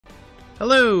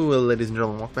Hello, ladies and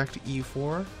gentlemen, welcome back to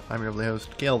EU4. I'm your lovely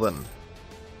host, Calvin.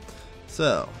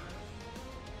 So,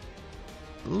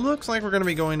 looks like we're going to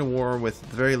be going to war with,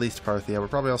 at the very least, Parthia. We're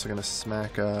probably also going to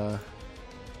smack, up,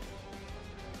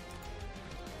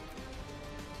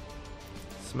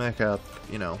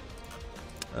 you know,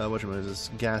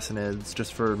 whatchamacallit, Gassanids,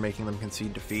 just for making them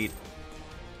concede defeat.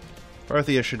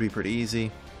 Parthia should be pretty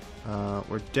easy.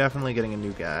 We're definitely getting a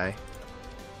new guy,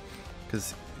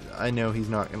 because I know he's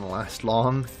not going to last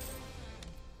long.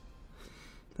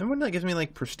 And wouldn't that give me,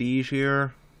 like, prestige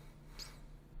here?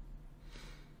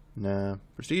 Nah,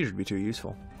 prestige would be too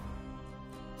useful.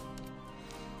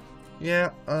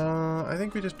 Yeah, I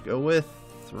think we just go with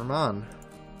Rahman,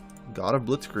 God of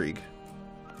Blitzkrieg.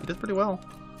 He does pretty well.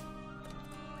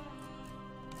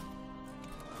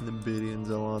 The Bidian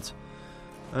Zealots.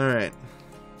 Alright.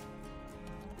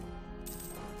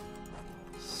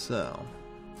 So,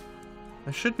 I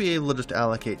should be able to just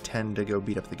allocate 10 to go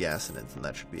beat up the Gassanids, and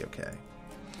that should be okay.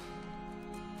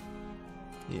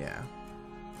 Yeah.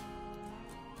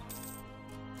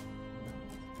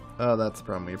 Oh, that's the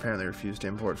problem. We apparently refuse to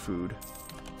import food,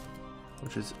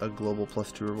 which is a global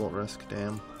 +2 revolt risk.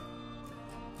 Damn.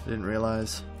 I didn't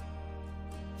realize.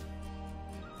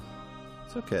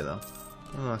 It's okay, though.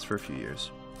 It'll last for a few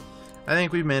years. I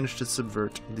think we've managed to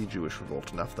subvert the Jewish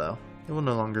revolt enough, though. It will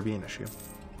no longer be an issue.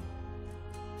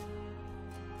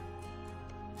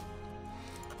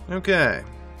 Okay,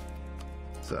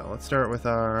 so let's start with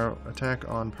our attack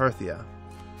on Parthia.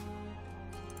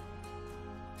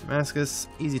 Damascus,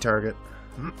 easy target.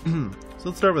 So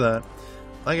let's start with that.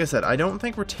 Like I said, I don't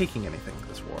think we're taking anything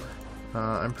this war.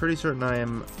 I'm pretty certain I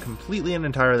am completely and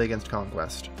entirely against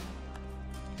conquest.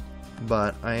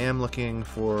 But I am looking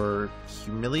for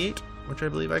humiliate, which I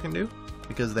believe I can do,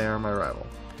 because they are my rival.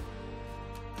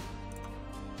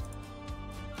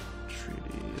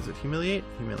 Treaty, is it humiliate?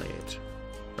 Humiliate.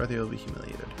 Parthia will be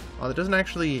humiliated. Oh, that doesn't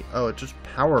actually... Oh, it's just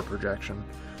power projection.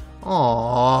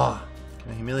 Aww.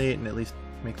 Can I humiliate and at least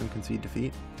make them concede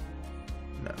defeat?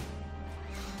 No.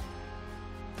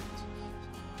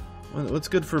 What's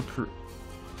good for...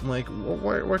 Like,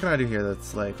 what can I do here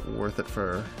that's, like, worth it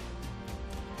for...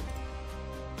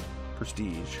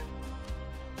 prestige?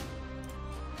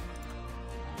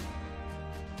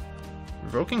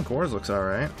 Revoking cores looks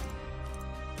alright.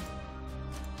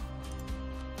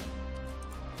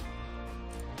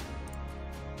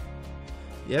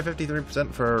 Yeah,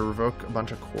 53% for revoke a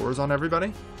bunch of cores on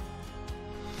everybody.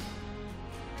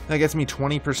 That gets me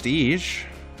 20 prestige.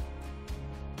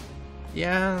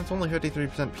 Yeah, it's only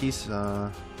 53% peace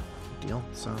deal,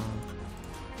 so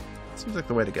seems like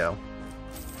the way to go.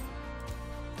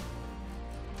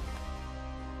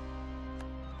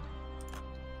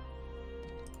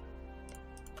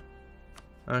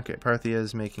 Okay, Parthia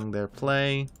is making their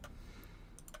play.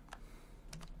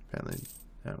 Apparently,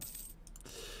 no.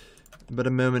 But a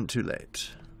moment too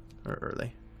late. Or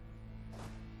early.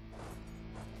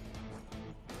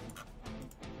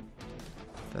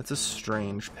 That's a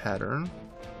strange pattern.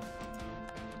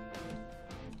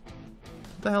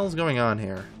 What the hell is going on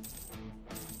here?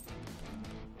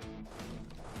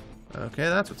 Okay,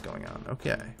 that's what's going on.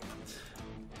 Okay.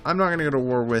 I'm not going to go to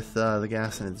war with the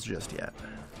Gassanids just yet.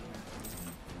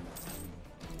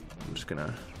 I'm just going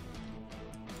to...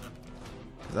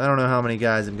 I don't know how many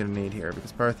guys I'm going to need here,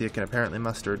 because Parthia can apparently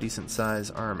muster a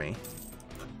decent-sized army.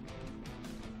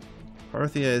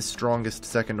 Parthia is strongest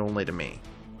second only to me.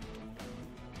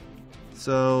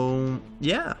 So,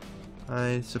 yeah.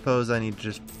 I suppose I need to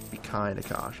just be kind of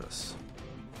cautious.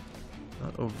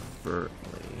 Not overtly,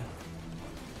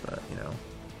 but, you know.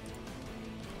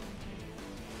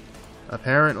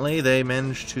 Apparently, they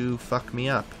managed to fuck me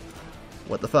up.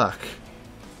 What the fuck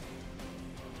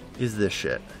is this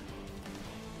shit?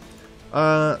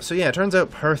 So yeah, it turns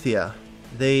out Parthia,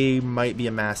 they might be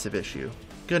a massive issue.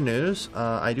 Good news,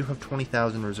 I do have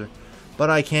 20,000 reserves, but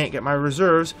I can't get my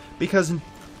reserves because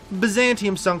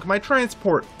Byzantium sunk my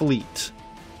transport fleet.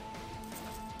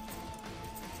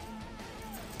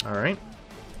 Alright.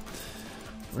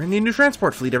 We're gonna need a new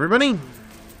transport fleet, everybody.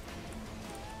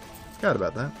 Forgot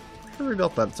about that. Should have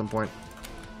rebuilt that at some point.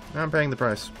 Now I'm paying the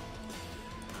price.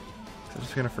 I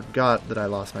just kind of forgot that I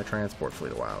lost my transport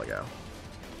fleet a while ago.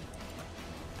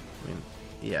 I mean,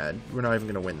 yeah, we're not even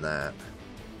going to win that.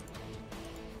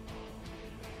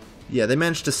 Yeah, they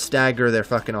managed to stagger their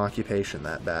fucking occupation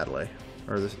that badly.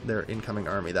 Or their incoming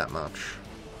army that much.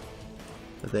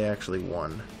 That they actually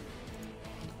won.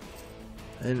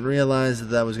 I didn't realize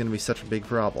that that was going to be such a big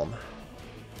problem.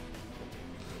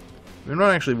 I'm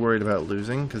not actually worried about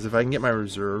losing, because if I can get my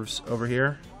reserves over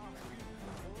here,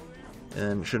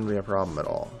 then it shouldn't be a problem at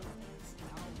all.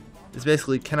 It's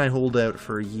basically, can I hold out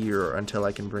for a year until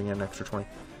I can bring in an extra 20?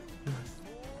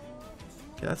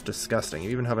 Okay, that's disgusting. You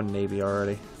even have a navy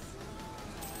already.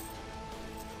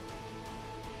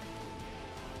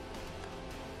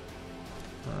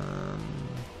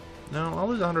 No, I'll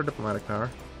lose 100 diplomatic power.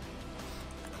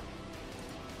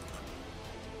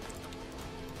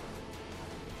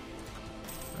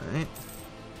 Alright.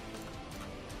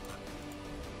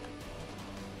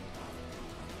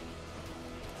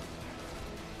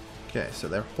 Okay, so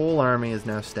their whole army is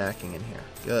now stacking in here.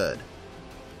 Good.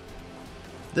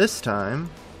 This time,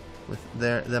 with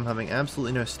them having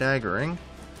absolutely no staggering,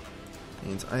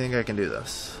 means I think I can do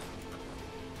this.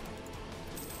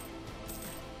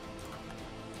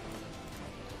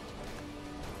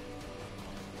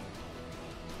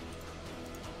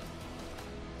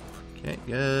 Okay,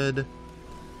 good.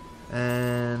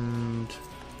 And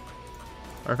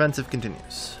our offensive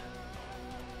continues.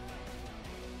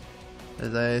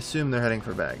 As I assume they're heading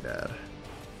for Baghdad.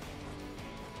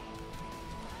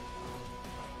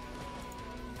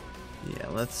 Yeah,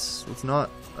 let's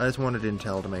not... I just wanted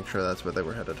intel to make sure that's where they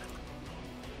were headed.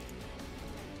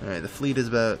 Alright, the fleet is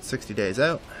about 60 days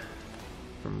out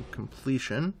from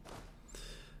completion.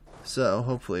 So,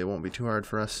 hopefully it won't be too hard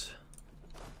for us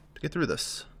to get through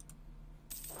this.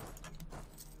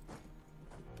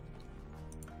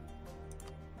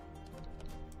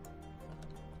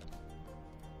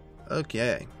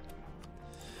 Okay.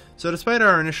 So despite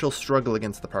our initial struggle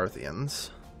against the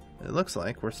Parthians, it looks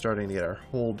like we're starting to get our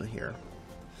hold here.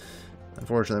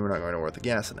 Unfortunately, we're not going to war with the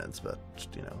Ghassanids, but,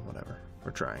 you know, whatever.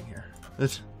 We're trying here.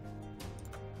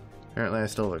 Apparently I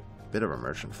still have a bit of a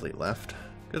merchant fleet left.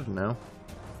 Good to know.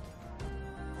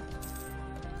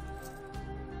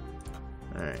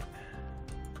 Alright.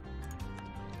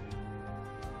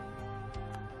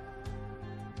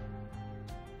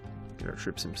 Get our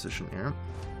troops in position here.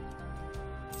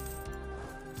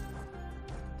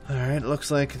 Alright,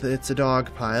 looks like it's a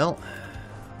dog pile,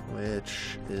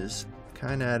 which is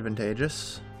kind of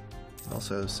advantageous,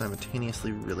 also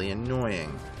simultaneously really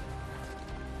annoying.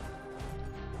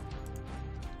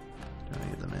 Don't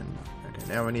need them in.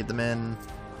 Okay, now we need them in.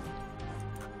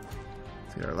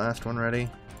 Let's get our last one ready.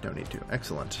 Don't need to.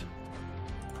 Excellent.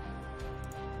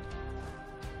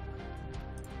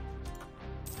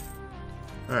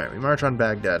 Alright, we march on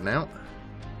Baghdad now.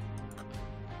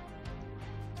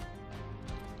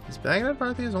 Is Baghdad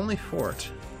Parthia's only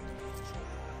fort?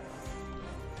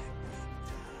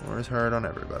 War is hard on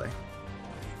everybody.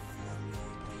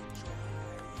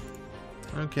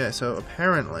 Okay, so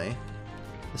apparently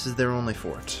this is their only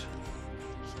fort.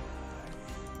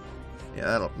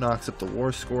 Yeah, that knocks up the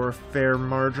war score a fair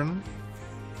margin.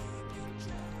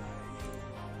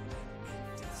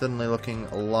 Suddenly looking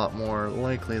a lot more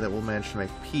likely that we'll manage to make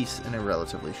peace in a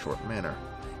relatively short manner.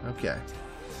 Okay.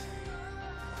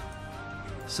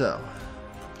 So,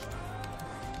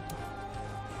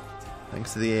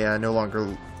 thanks to the AI no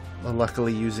longer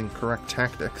luckily using correct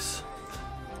tactics,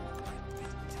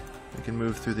 we can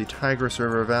move through the Tigris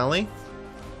River Valley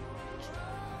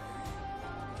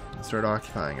and start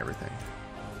occupying everything.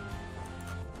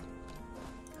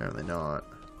 Apparently not.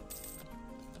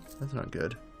 That's not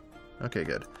good. Okay,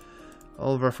 good.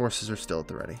 All of our forces are still at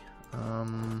the ready.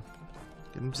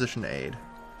 Get in position to aid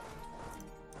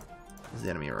as the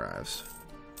enemy arrives.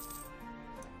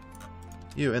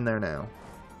 You in there now.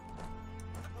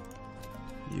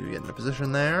 You get into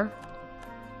position there.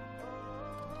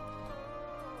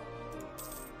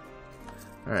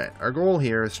 Alright, our goal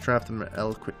here is to trap them at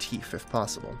El Qatif if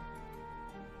possible.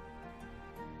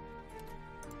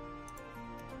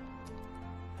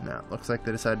 No, looks like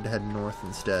they decided to head north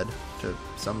instead to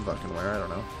some fucking where, I don't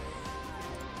know.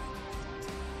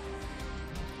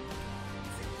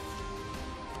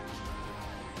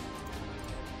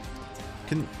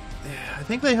 I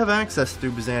think they have access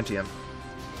through Byzantium.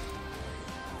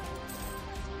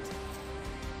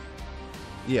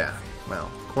 Yeah,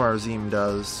 well, Khwarazm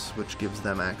does, which gives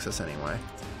them access anyway.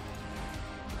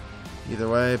 Either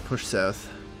way, push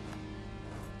south.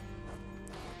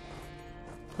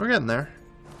 We're getting there.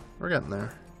 We're getting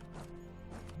there.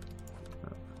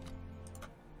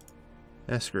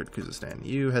 Screw it, Khuzestan.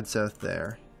 You head south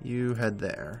there. You head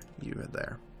there. You head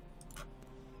there.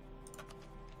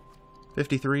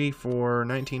 53 for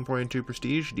 19.2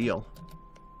 prestige. Deal.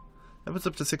 That puts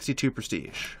up to 62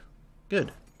 prestige.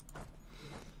 Good.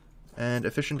 And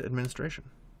efficient administration.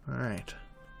 Alright.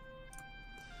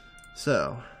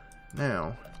 So,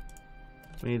 now,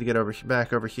 we need to get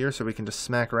back over here so we can just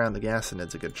smack around the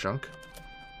Ghassanids a good chunk.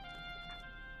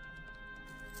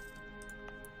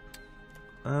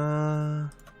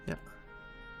 Yeah.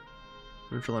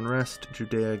 Spiritual unrest,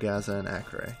 Judea, Gaza, and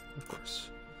Acre, of course.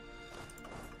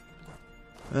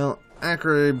 Well,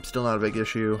 Acre, still not a big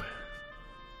issue.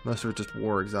 Most of it just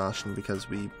war exhaustion because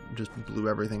we just blew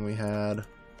everything we had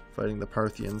fighting the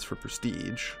Parthians for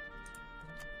prestige.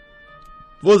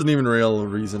 Wasn't even a real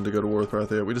reason to go to war with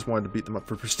Parthia, we just wanted to beat them up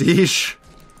for prestige.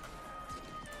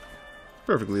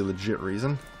 Perfectly legit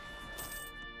reason.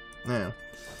 Now,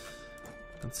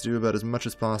 let's do about as much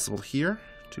as possible here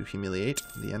to humiliate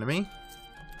the enemy.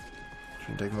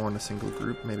 Shouldn't take more than a single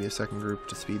group, maybe a second group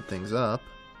to speed things up.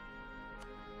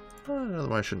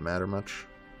 Otherwise, shouldn't matter much.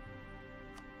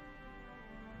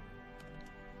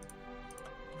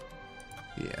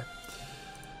 Yeah.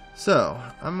 So,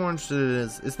 I'm more interested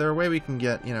in is there a way we can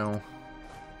get, you know,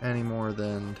 any more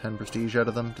than 10 prestige out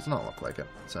of them? Does not look like it,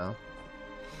 so.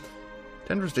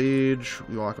 10 prestige,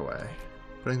 we walk away.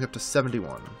 Putting it up to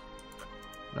 71.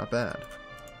 Not bad.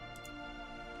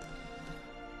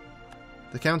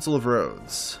 The Council of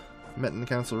Rhodes. Met in the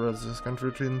Council of Rhodes, this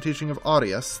country between the teaching of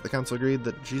Audius. The Council agreed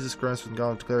that Jesus Christ was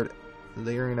God, declared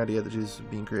the Arian idea that Jesus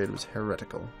being created was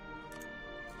heretical.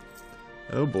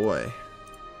 Oh boy.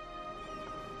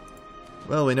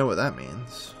 Well, we know what that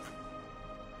means.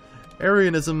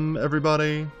 Arianism,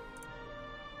 everybody.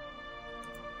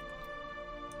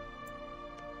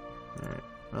 Alright.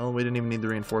 Well, we didn't even need the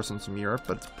reinforcements from Europe,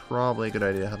 but it's probably a good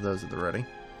idea to have those at the ready.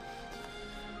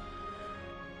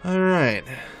 Alright.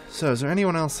 So, is there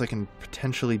anyone else I can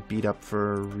potentially beat up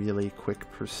for a really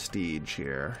quick prestige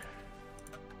here?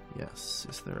 Yes,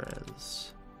 there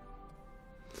is.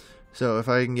 So, if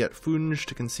I can get Funge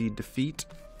to concede defeat,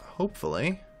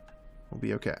 hopefully, we'll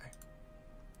be okay.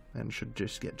 And should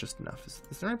just get just enough. Is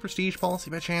there any prestige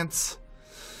policy by chance?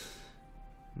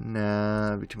 Nah,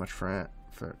 that'd be too much for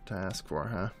to ask for,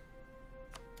 huh?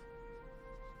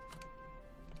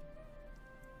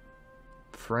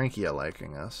 Francia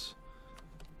liking us.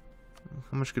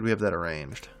 How much could we have that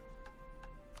arranged?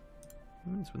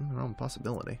 It's within their own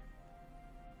possibility.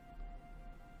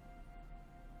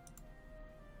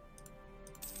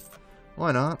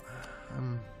 Why not?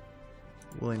 I'm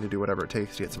willing to do whatever it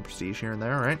takes to get some prestige here and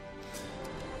there, right?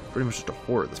 Pretty much just a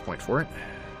whore at this point for it.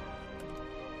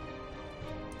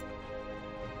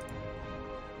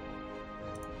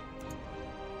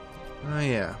 Oh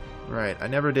yeah, right. I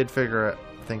never did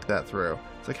think that through.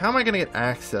 It's like, how am I going to get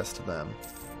access to them?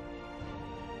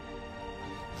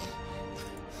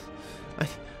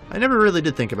 I never really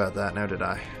did think about that, now did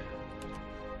I?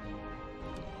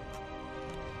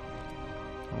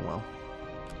 Oh well.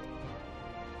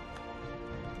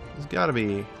 There's gotta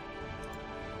be...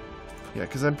 Yeah,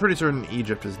 because I'm pretty certain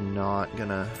Egypt is not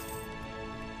gonna...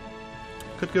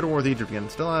 Could go to war with Egypt again.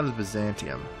 Still out of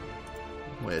Byzantium.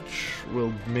 Which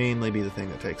will mainly be the thing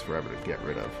that takes forever to get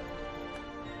rid of.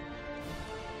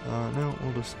 No,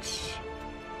 we'll just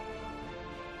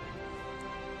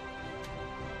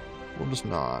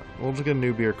not. We'll just get a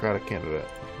new bureaucratic candidate.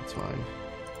 That's fine.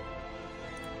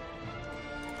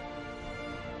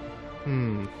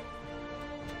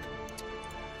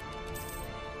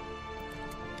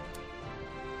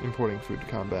 Importing food to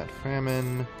combat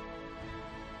famine.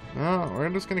 No, we're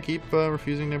just gonna keep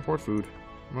refusing to import food.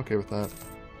 I'm okay with that.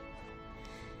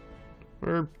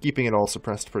 We're keeping it all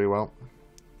suppressed pretty well.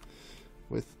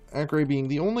 With Acre being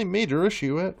the only major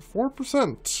issue at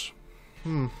 4%.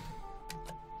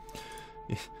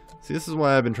 See, this is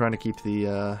why I've been trying to keep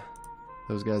the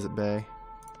those guys at bay.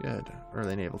 Good.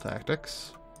 Early naval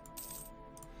tactics.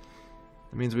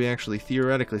 It means we actually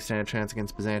theoretically stand a chance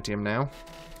against Byzantium now.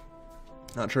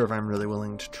 Not sure if I'm really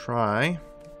willing to try.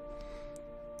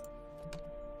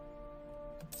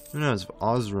 Who knows, if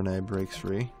Osrene breaks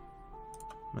free,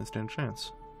 might stand a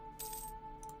chance.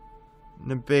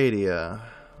 Nabatea.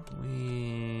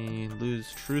 We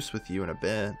lose truce with you in a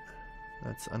bit.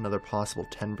 That's another possible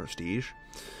 10 prestige.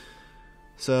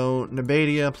 So,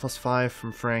 Nabatea plus 5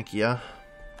 from Francia.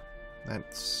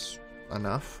 That's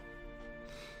enough.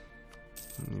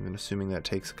 Even assuming that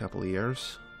takes a couple of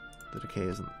years. The decay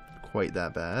isn't quite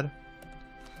that bad.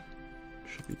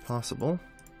 Should be possible.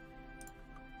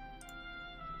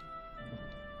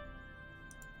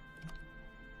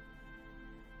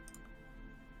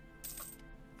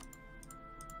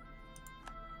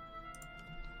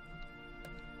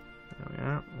 There we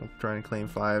are. We'll try and claim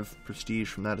 5 prestige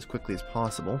from that as quickly as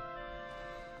possible.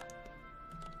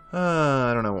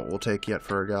 I don't know what we'll take yet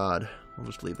for a god. We'll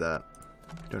just leave that.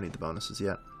 Don't need the bonuses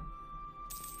yet.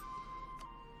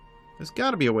 There's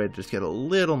got to be a way to just get a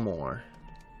little more.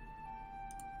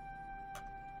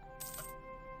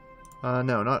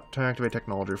 No, not to activate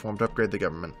technology reform, to upgrade the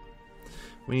government.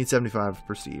 We need 75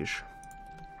 prestige.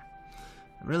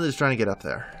 I'm really just trying to get up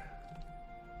there.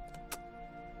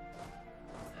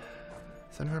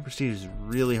 75 prestige is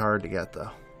really hard to get,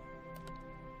 though.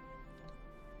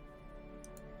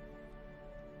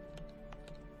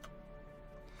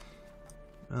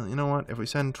 Well, you know what? If we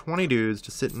send 20 dudes to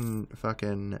sit in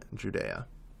fucking Judea.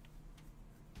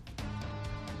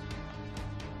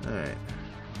 Alright.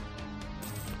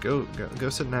 Go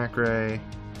sit in Acre.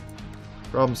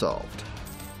 Problem solved.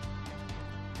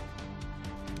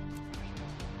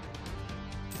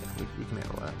 Yeah, we can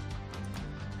handle that.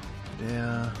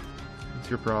 Judea. What's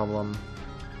your problem?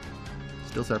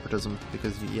 Still separatism,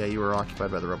 because, yeah, you were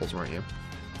occupied by the rebels, weren't you?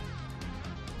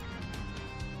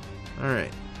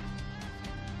 Alright.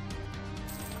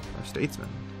 Our statesman.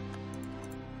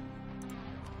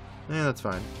 Yeah, that's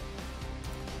fine.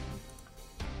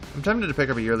 I'm tempted to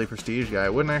pick up a yearly prestige guy.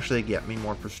 It wouldn't actually get me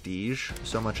more prestige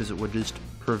so much as it would just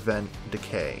prevent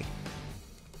decay.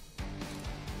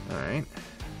 Alright.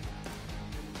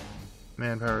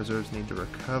 Manpower reserves need to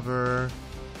recover.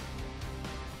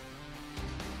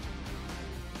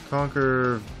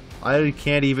 Conquer. I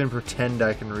can't even pretend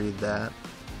I can read that.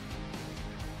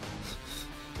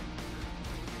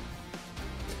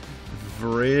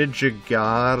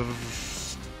 Vrijigar.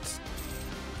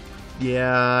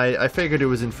 Yeah, I figured it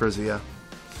was in Frisia.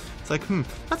 It's like,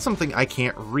 that's something I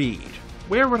can't read.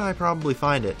 Where would I probably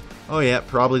find it? Oh yeah,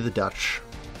 probably the Dutch.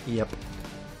 Yep.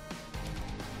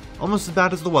 Almost as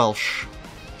bad as the Welsh.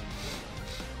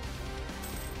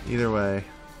 Either way.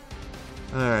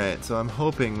 Alright, so I'm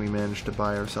hoping we managed to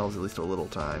buy ourselves at least a little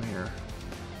time here.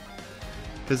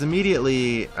 Because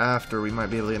immediately after, we might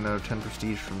be able to get another 10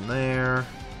 prestige from there.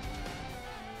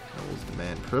 Rebels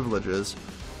demand privileges.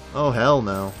 Oh, hell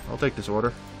no. I'll take this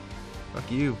order. Fuck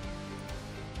you.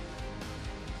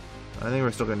 I think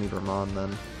we're still gonna need Ramon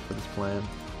then, for this plan.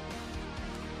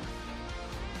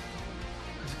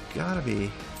 There's gotta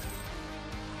be...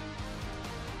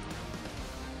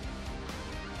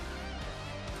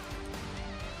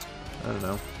 I don't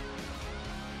know. I'm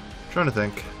trying to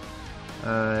think.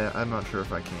 I'm not sure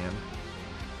if I can.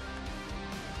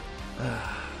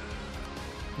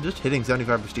 Just hitting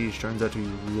 75 prestige turns out to be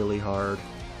really hard.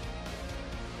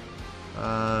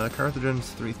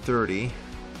 Carthage's 330.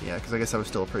 Yeah, because I guess that was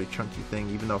still a pretty chunky thing,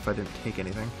 even though if I didn't take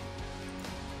anything.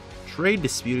 Trade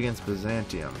dispute against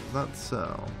Byzantium. Is that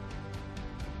so?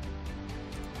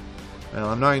 Well,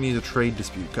 I'm not going to use a trade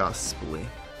dispute possibly.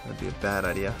 That'd be a bad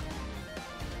idea.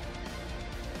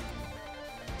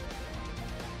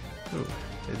 Ooh,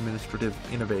 administrative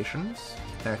innovations.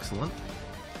 Excellent.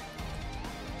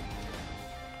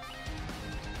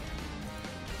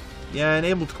 Yeah, I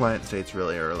enabled client states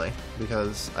really early,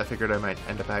 because I figured I might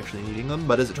end up actually needing them,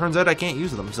 but as it turns out I can't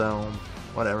use them, so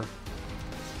whatever.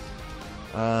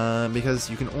 Because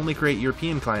you can only create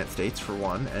European client states, for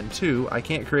one, and two, I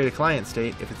can't create a client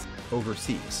state if it's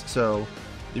overseas. So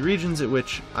the regions at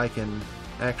which I can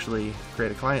actually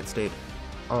create a client state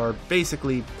are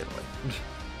basically Italy.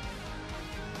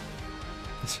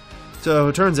 So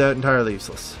it turns out entirely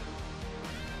useless.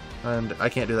 And I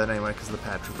can't do that anyway because the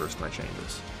patch reversed my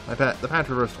changes. The patch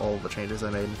reversed all of the changes I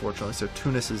made, unfortunately, so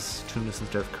Tunis is Tunis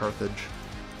instead of Carthage.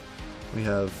 We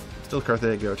have still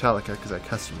Carthago Italica because I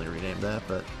customly renamed that,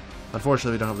 but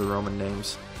unfortunately we don't have the Roman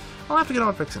names. I'll have to get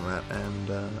on fixing that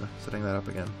and setting that up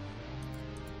again.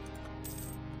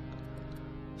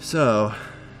 So,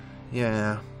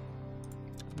 yeah.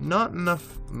 Not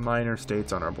enough minor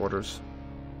states on our borders.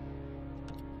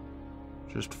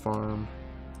 Just farm.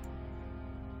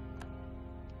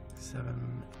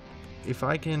 7. If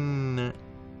I can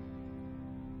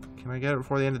I get it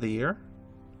before the end of the year?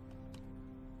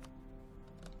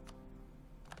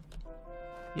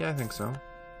 Yeah, I think so.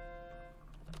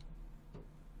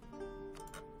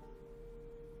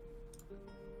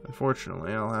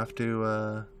 Unfortunately, I'll have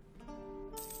to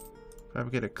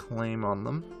get a claim on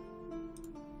them.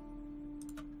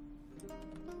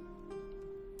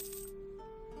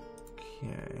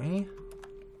 Okay.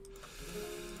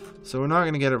 So we're not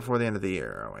going to get it before the end of the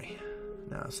year, are we?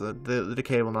 No, so the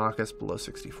decay will knock us below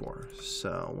 64.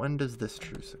 So when does this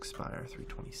truce expire?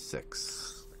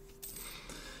 326.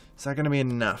 Is that going to be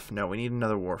enough? No, we need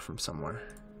another war from somewhere.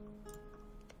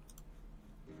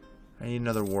 I need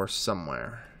another war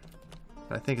somewhere.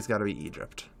 I think it's got to be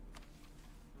Egypt.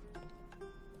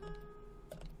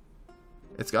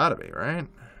 It's got to be, right?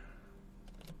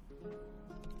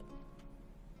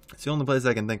 It's the only place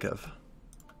I can think of.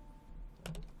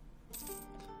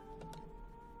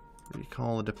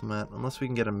 Recall a diplomat, unless we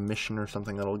can get a mission or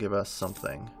something that'll give us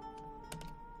something.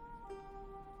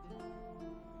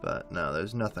 But no,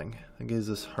 there's nothing. It gives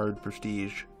us hard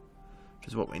prestige, which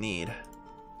is what we need.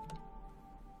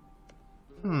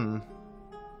 I'm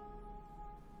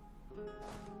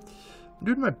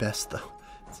doing my best though.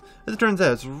 As it turns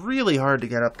out, it's really hard to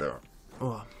get up there.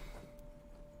 Oh,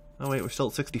 wait, we're still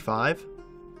at 65?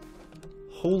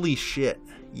 Holy shit.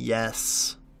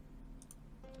 Yes.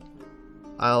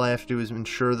 All I have to do is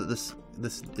ensure that this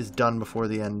is done before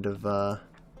the end of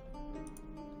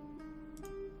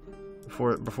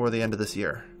before the end of this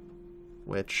year,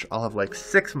 which I'll have like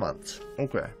 6 months.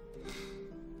 Okay.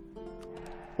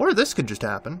 Or this could just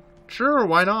happen. Sure,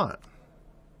 why not?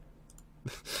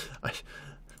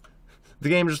 The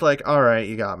game's just like, alright,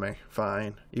 you got me.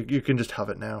 Fine. You can just have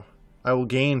it now. I will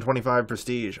gain 25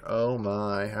 prestige. Oh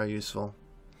my, how useful.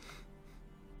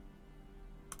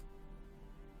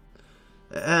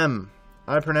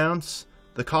 I pronounce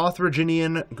the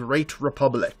Carthaginian Great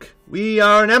Republic. We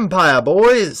are an empire,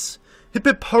 boys! Hip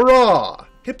hip hurrah!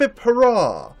 Hip hip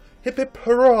hurrah! Hip hip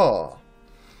hurrah!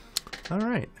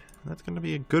 Alright, that's going to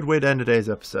be a good way to end today's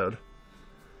episode.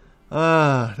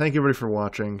 Thank you everybody for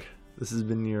watching. This has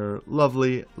been your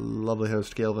lovely, lovely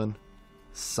host, Galvin,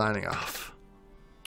 signing off.